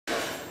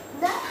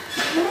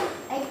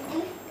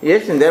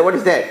Yes, Sundar, what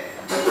is that?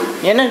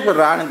 என்ன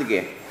சொல்ற ஆனந்துக்கு?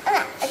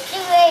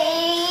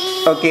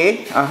 Okay,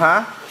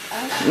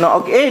 No,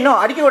 okay. Hey, no,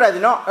 அடிக்க கூடாது.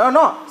 No, no,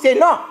 no. Say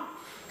no.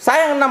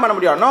 சாயம் என்ன பண்ண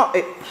முடியும்? No.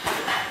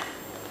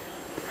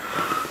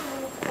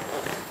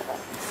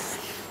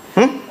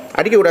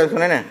 அடிக்க கூடாது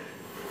சொன்னேனே.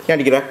 ஏன்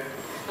அடிக்கிற?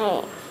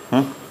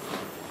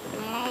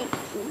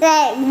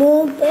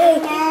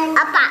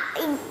 அப்பா.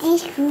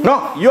 No,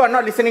 you are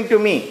not listening to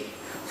me.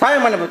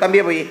 சாயம் பண்ணு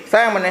தம்பியே போய்.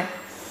 சாயம் பண்ணு.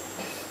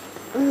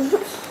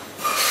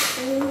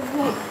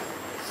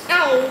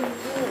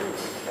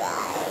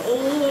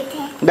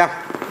 Da.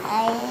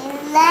 I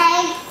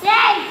like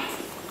that.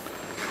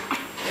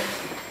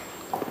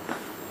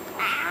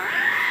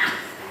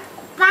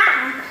 Pa,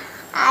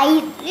 I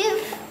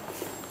live.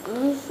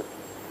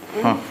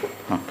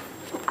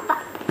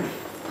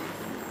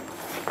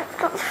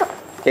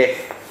 Okay.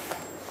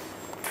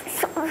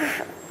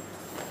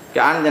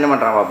 Anand என்ன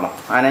பண்ணுறான் பார்ப்போம்.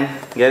 ஆனந்த்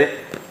கேரு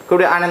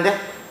கூப்பிடு. ஆனந்த்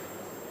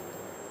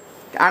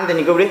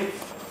நீ கூப்பிடு.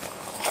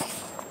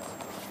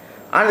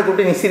 ஆனந்த்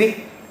கூப்பிட்டு நீ சிரி.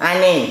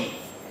 ஆனே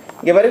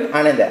இங்கே பாரு.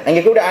 ஆனந்த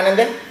அங்கே கூப்பிடு.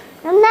 ஆனந்த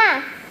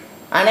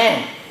ஆனே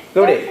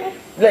கூப்பிடு.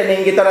 இல்லை நீ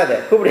இங்கே தொடாத.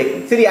 கூப்பிடு.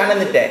 சிரி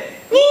ஆனந்திட்ட.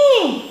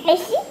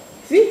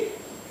 சிரி.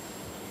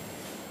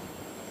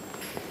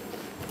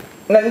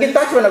 இங்கே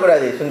டச்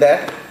பண்ணக்கூடாது சுந்தர்.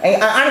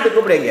 ஆனந்த்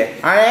கூப்பிடு. இங்கே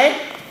ஆனே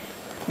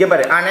இங்கே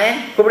பாரு. ஆனே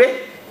கூப்பிடு.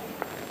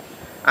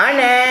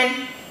 ஆனந்த்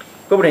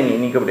கூப்பிடு.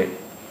 நீ கூப்பிடு.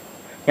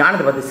 நீ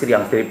ஆனந்த் பார்த்து சிரி.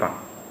 அவன் சிரிப்பான்.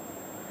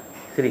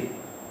 சரி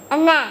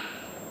அண்ணா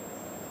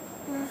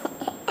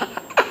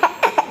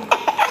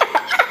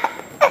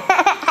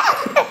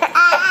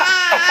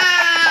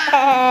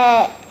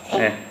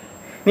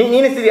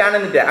நீனு சிரி.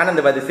 ஆனந்திட்ட.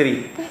 ஆனந்த் பார்த்து சிரி.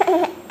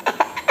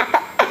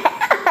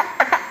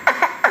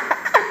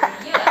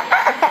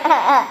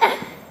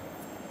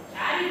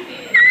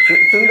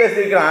 சுந்தர்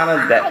சிரிக்கிறான்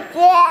ஆனந்திட்ட.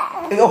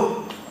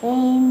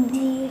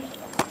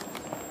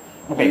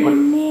 Okay, good.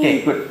 Okay,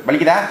 good.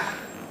 வலிக்குதா?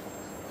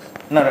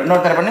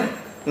 இன்னொரு தடவை பண்ணு.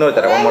 இன்னொரு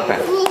தடவை.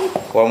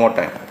 One more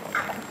time.